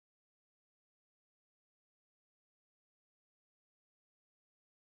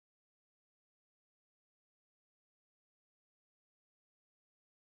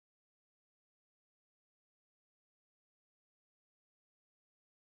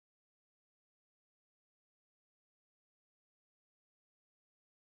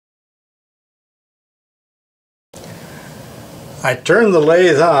I turned the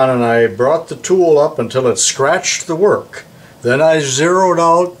lathe on and I brought the tool up until it scratched the work. Then I zeroed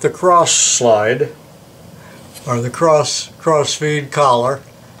out the cross slide, or the cross feed collar,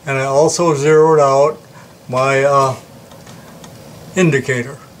 and I also zeroed out my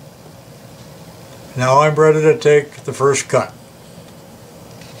indicator. Now I'm ready to take the first cut.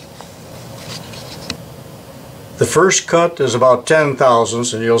 The first cut is about 10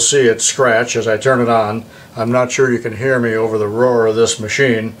 thousandths, and you'll see it scratch as I turn it on. I'm not sure you can hear me over the roar of this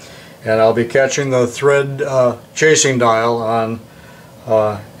machine. And I'll be catching the thread chasing dial on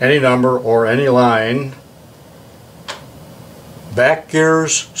any number or any line. Back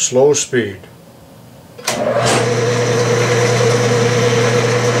gears, slow speed.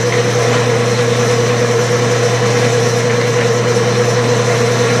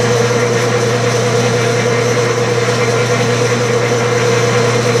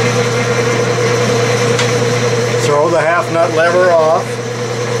 Nut lever off,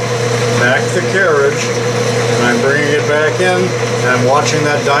 back the carriage, and I'm bringing it back in, and I'm watching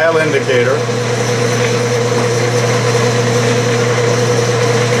that dial indicator.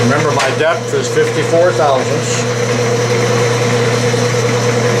 Remember, my depth is 54 thousandths.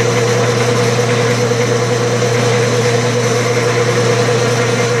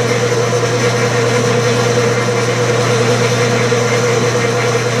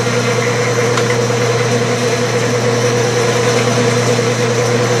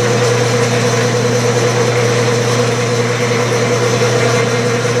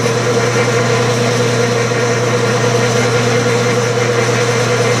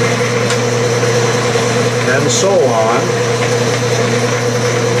 And so on.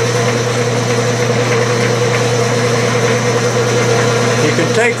 You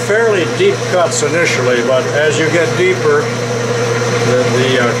can take fairly deep cuts initially, but as you get deeper,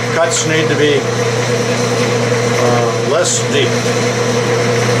 the cuts need to be less deep.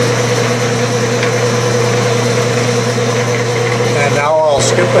 And now I'll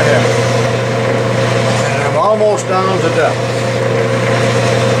skip ahead. And I'm almost down to depth.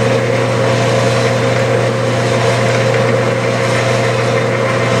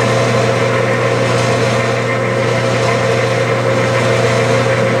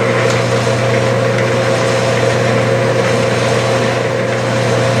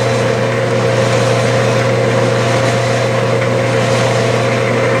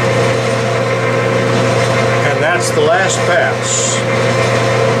 The last pass.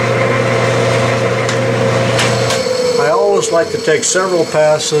 I always like to take several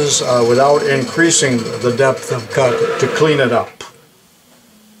passes without increasing the depth of cut to clean it up.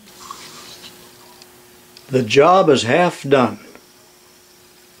 The job is half done.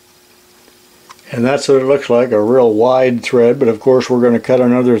 And that's what it looks like, a real wide thread, but of course we're going to cut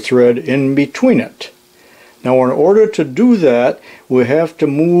another thread in between it. Now in order to do that, we have to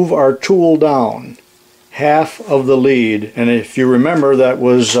move our tool down half of the lead, and if you remember, that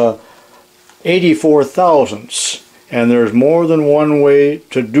was 84 thousandths, and there's more than one way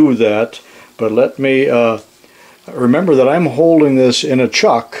to do that, but let me remember that I'm holding this in a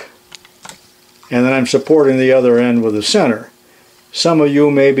chuck and then I'm supporting the other end with the center. Some of you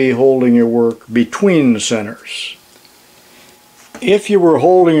may be holding your work between the centers. If you were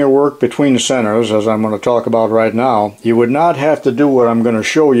holding your work between the centers, as I'm going to talk about right now, you would not have to do what I'm going to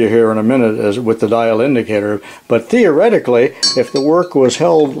show you here in a minute with the dial indicator. But theoretically, if the work was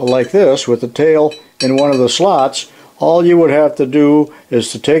held like this with the tail in one of the slots, all you would have to do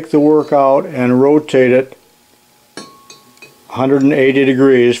is to take the work out and rotate it 180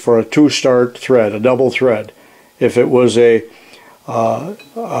 degrees for a two-start thread, a double thread. If it was a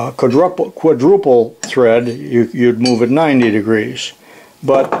quadruple thread, you'd move it 90 degrees.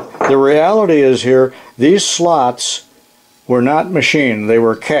 But the reality is here, these slots were not machined, they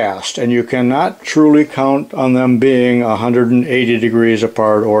were cast, and you cannot truly count on them being 180 degrees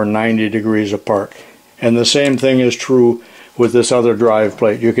apart or 90 degrees apart. And the same thing is true with this other drive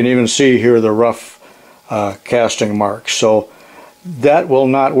plate. You can even see here the rough casting marks. So that will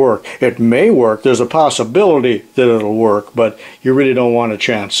not work. It may work, there's a possibility that it'll work, but you really don't want to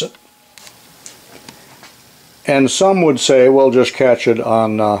chance it. And some would say, well, just catch it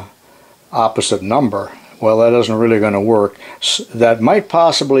on opposite number. Well, that isn't really going to work. That might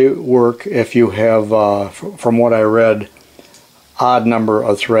possibly work if you have, from what I read, odd number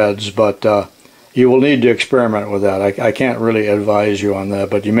of threads, but you will need to experiment with that. I can't really advise you on that,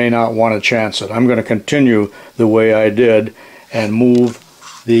 but you may not want to chance it. I'm going to continue the way I did and move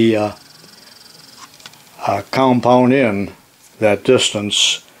the compound in that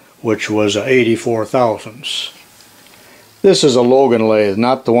distance, which was 84 thousandths. This is a Logan lathe,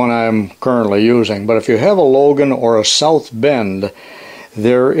 not the one I'm currently using, but if you have a Logan or a South Bend,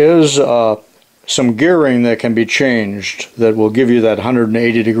 there is some gearing that can be changed that will give you that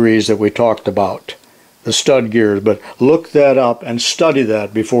 180 degrees that we talked about, the stud gears. But look that up and study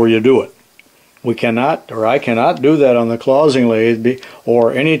that before you do it. We cannot, or I cannot do that on the closing lathe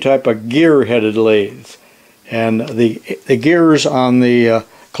or any type of gear-headed lathe. And the gears on the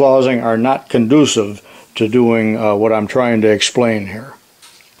closing are not conducive to doing what I'm trying to explain here.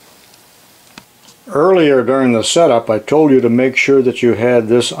 Earlier during the setup, I told you to make sure that you had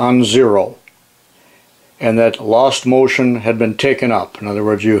this on 0 and that lost motion had been taken up. In other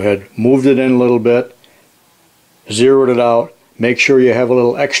words, you had moved it in a little bit, zeroed it out. Make sure you have a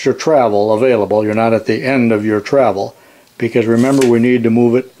little extra travel available. You're not at the end of your travel, because remember, we need to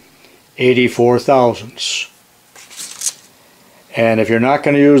move it 84 thousandths. And if you're not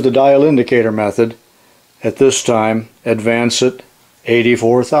going to use the dial indicator method, at this time, advance it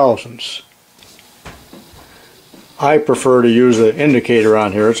 84 thousandths. I prefer to use the indicator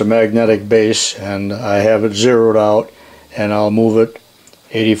on here. It's a magnetic base, and I have it zeroed out, and I'll move it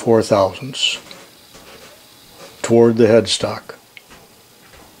 84 thousandths toward the headstock.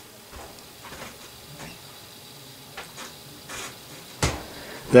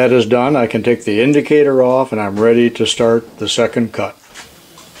 That is done. I can take the indicator off, and I'm ready to start the second cut.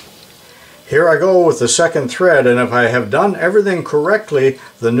 Here I go with the second thread, and if I have done everything correctly,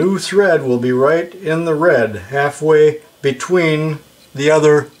 the new thread will be right in the red, halfway between the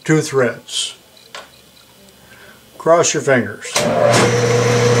other two threads. Cross your fingers.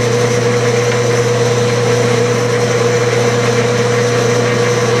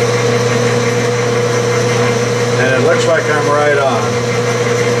 And it looks like I'm right on.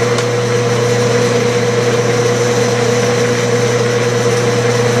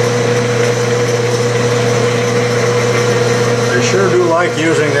 Sure do like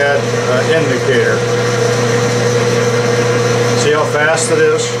using that indicator. See how fast it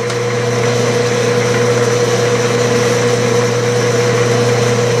is?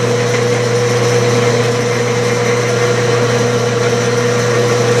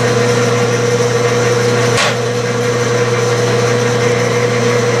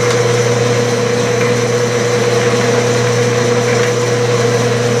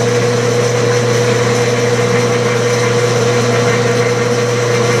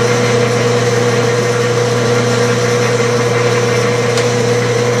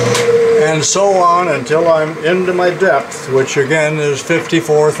 And so on until I'm into my depth, which again is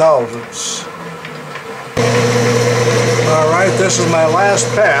 54 thousandths. Alright, this is my last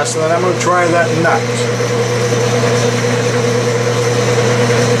pass, and then I'm going to try that nut.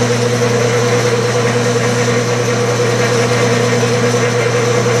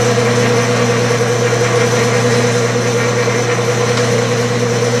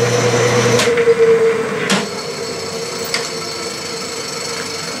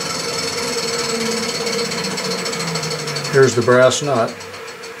 Here's the brass nut.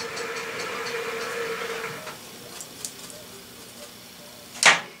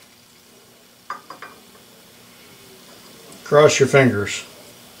 Cross your fingers.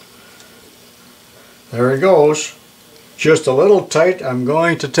 There it goes. Just a little tight. I'm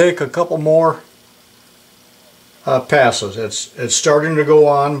going to take a couple more passes. It's starting to go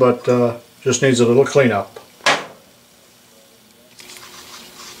on, but just needs a little cleanup.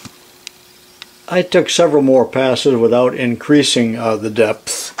 I took several more passes without increasing the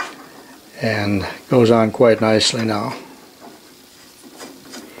depth, and goes on quite nicely now.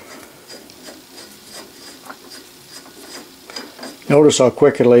 Notice how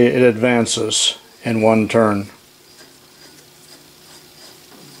quickly it advances in one turn.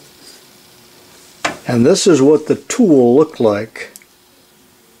 And this is what the tool looked like.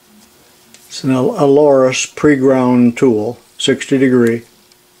 It's an Aloris pre-ground tool, 60 degree.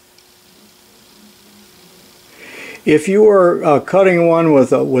 If you are cutting one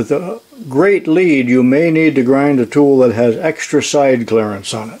with a great lead, you may need to grind a tool that has extra side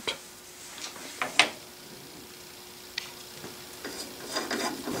clearance on it.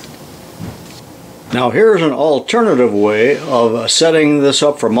 Now here's an alternative way of setting this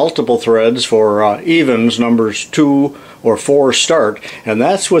up for multiple threads for evens, numbers 2 or 4 start, and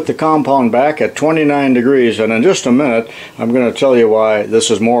that's with the compound back at 29 degrees. And in just a minute I'm going to tell you why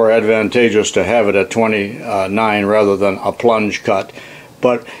this is more advantageous to have it at 29 rather than a plunge cut.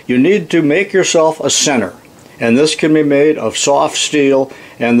 But you need to make yourself a center, and this can be made of soft steel,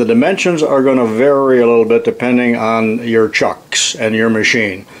 and the dimensions are going to vary a little bit depending on your chucks and your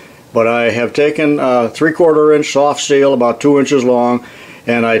machine. But I have taken 3/4 inch soft steel, about 2 inches long,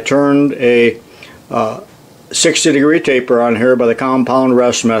 and I turned a 60-degree taper on here by the compound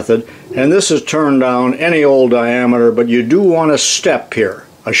rest method, and this is turned down any old diameter, but you do want a step here,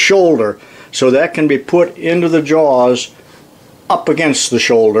 a shoulder, so that can be put into the jaws up against the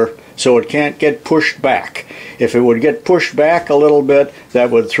shoulder so it can't get pushed back. If it would get pushed back a little bit,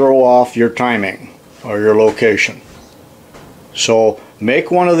 that would throw off your timing or your location. So make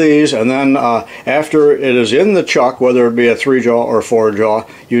one of these, and then after it is in the chuck, whether it be a 3-jaw or 4-jaw,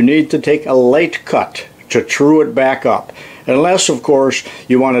 you need to take a light cut to true it back up. Unless, of course,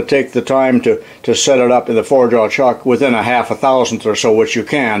 you want to take the time to set it up in the 4-jaw chuck within a 1/1000th or so, which you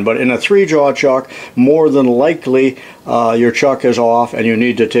can. But in a 3-jaw chuck, more than likely your chuck is off and you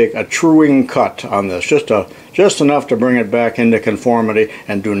need to take a truing cut on this. Just enough to bring it back into conformity,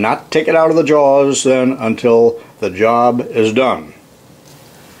 and do not take it out of the jaws then until the job is done.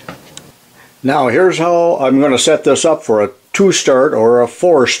 Now here's how I'm going to set this up for a 2-start or a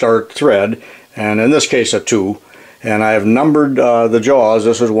 4-start thread, and in this case a 2. And I've numbered the jaws.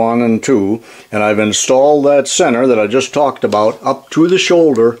 This is 1 and 2, and I've installed that center that I just talked about up to the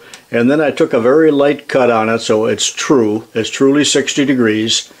shoulder, and then I took a very light cut on it so it's truly 60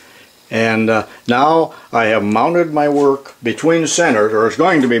 degrees. And now I have mounted my work between centers, or it's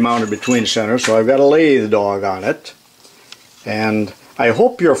going to be mounted between centers, so I've got a lathe dog on it. And I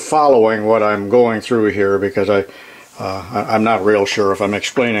hope you're following what I'm going through here, because I'm not real sure if I'm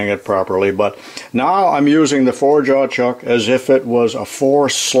explaining it properly, but now I'm using the 4-jaw chuck as if it was a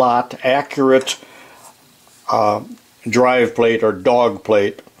 4-slot accurate drive plate or dog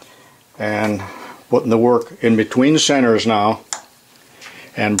plate, and putting the work in between centers now,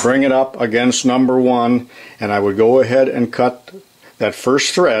 and bring it up against number 1, and I would go ahead and cut that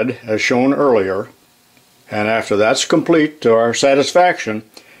first thread as shown earlier, and after that's complete to our satisfaction,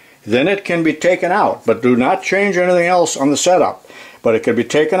 then it can be taken out. But do not change anything else on the setup. But it can be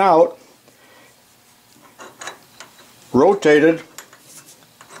taken out, rotated,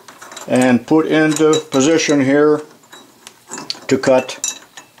 and put into position here to cut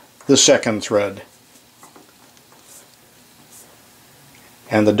the second thread.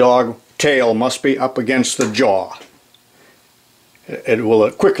 And the dog tail must be up against the jaw. It will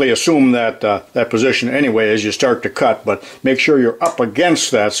quickly assume that that position anyway as you start to cut, but make sure you're up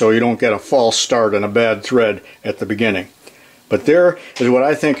against that so you don't get a false start and a bad thread at the beginning. But there is what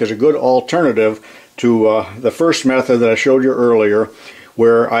I think is a good alternative to the first method that I showed you earlier,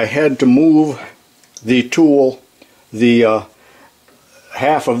 where I had to move the tool, the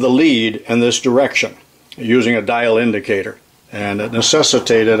half of the lead in this direction using a dial indicator. And it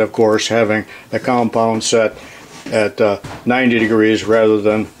necessitated, of course, having the compound set at 90 degrees rather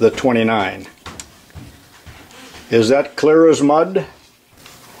than the 29. Is that clear as mud?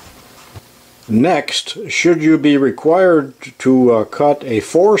 Next, should you be required to cut a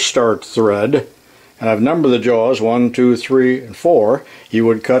 4-start thread, and I've numbered the jaws 1, 2, 3, and 4, you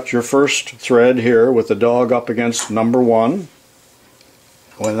would cut your first thread here with the dog up against number 1.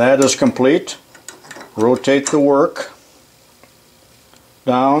 When that is complete, rotate the work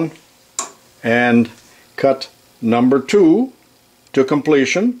down and cut number 2 to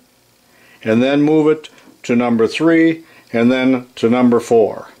completion, and then move it to number 3 and then to number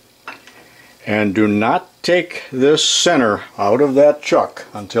 4. And do not take this center out of that chuck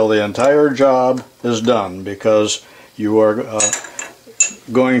until the entire job is done, because you are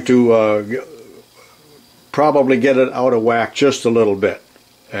going to probably get it out of whack just a little bit,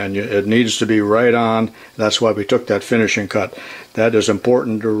 and it needs to be right on. That's why we took that finishing cut. That is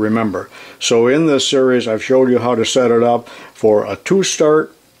important to remember. So in this series I've showed you how to set it up for a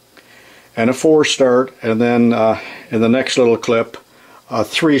 2-start and a 4-start, and then in the next little clip a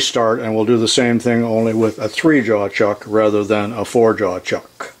 3-start, and we'll do the same thing only with a 3-jaw chuck rather than a 4-jaw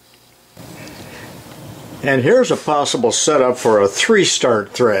chuck. And here's a possible setup for a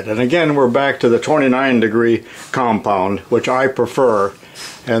 3-start thread, and again we're back to the 29-degree compound, which I prefer.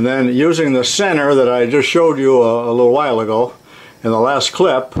 And then using the center that I just showed you a little while ago in the last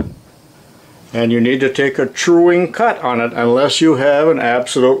clip, and you need to take a truing cut on it unless you have an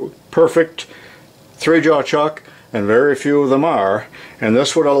absolute perfect 3-jaw chuck, and very few of them are, and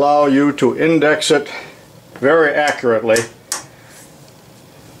this would allow you to index it very accurately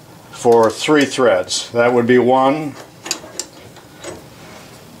for 3 threads. That would be 1,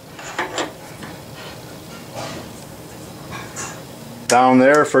 down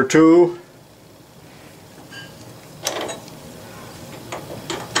there for 2,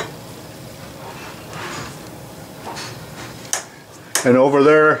 and over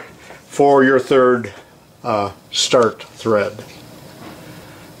there for your 3rd start thread.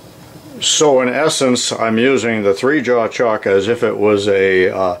 So in essence I'm using the 3-jaw chuck as if it was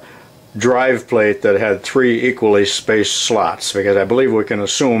a drive plate that had 3 equally spaced slots, because I believe we can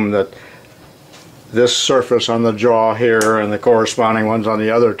assume that this surface on the jaw here and the corresponding ones on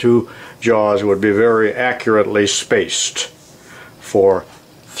the other 2 jaws would be very accurately spaced for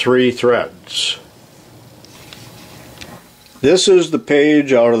 3 threads. This is the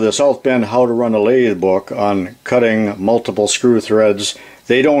page out of the South Bend How to Run a Lathe book on cutting multiple screw threads.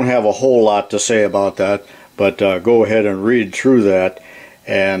 They don't have a whole lot to say about that, but go ahead and read through that,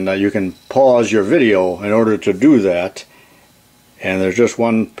 and you can pause your video in order to do that. And there's just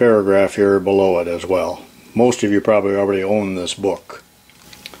one paragraph here below it as well. Most of you probably already own this book.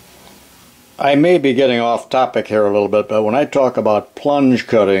 I may be getting off topic here a little bit, but when I talk about plunge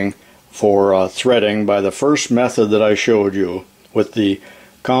cutting for threading by the first method that I showed you with the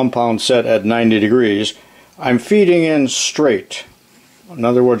compound set at 90 degrees, I'm feeding in straight. In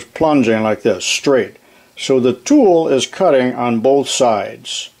other words, plunging like this, straight. So the tool is cutting on both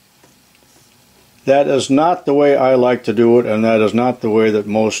sides. That is not the way I like to do it, and that is not the way that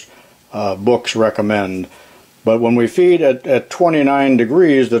most books recommend. But when we feed at 29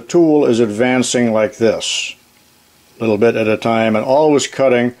 degrees, the tool is advancing like this, a little bit at a time, and always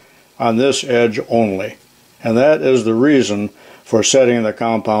cutting on this edge only. And that is the reason for setting the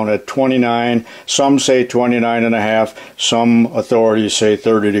compound at 29. Some say 29.5, some authorities say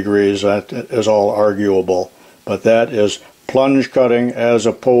 30 degrees. That is all arguable. But that is plunge cutting as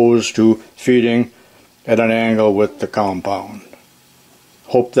opposed to feeding at an angle with the compound.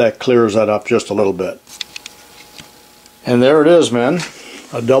 Hope that clears that up just a little bit. And there it is, men.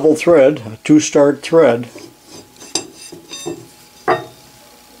 A double thread, a 2-start thread.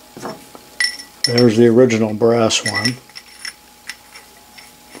 There's the original brass one.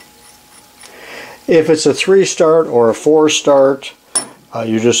 If it's a 3-start or a 4-start,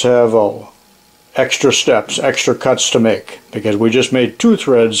 you just have extra steps, extra cuts to make, because we just made 2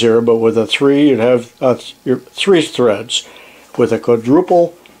 threads here, but with a 3 you'd have 3 threads. With a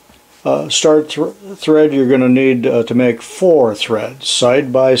quadruple start thread you're going to need to make 4 threads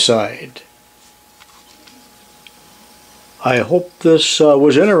side by side. I hope this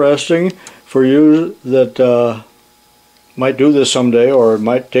was interesting for you that might do this someday, or it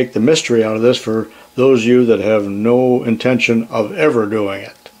might take the mystery out of this for those of you that have no intention of ever doing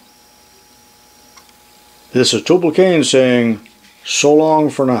it. This is Tubalcain saying so long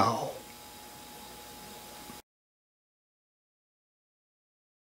for now.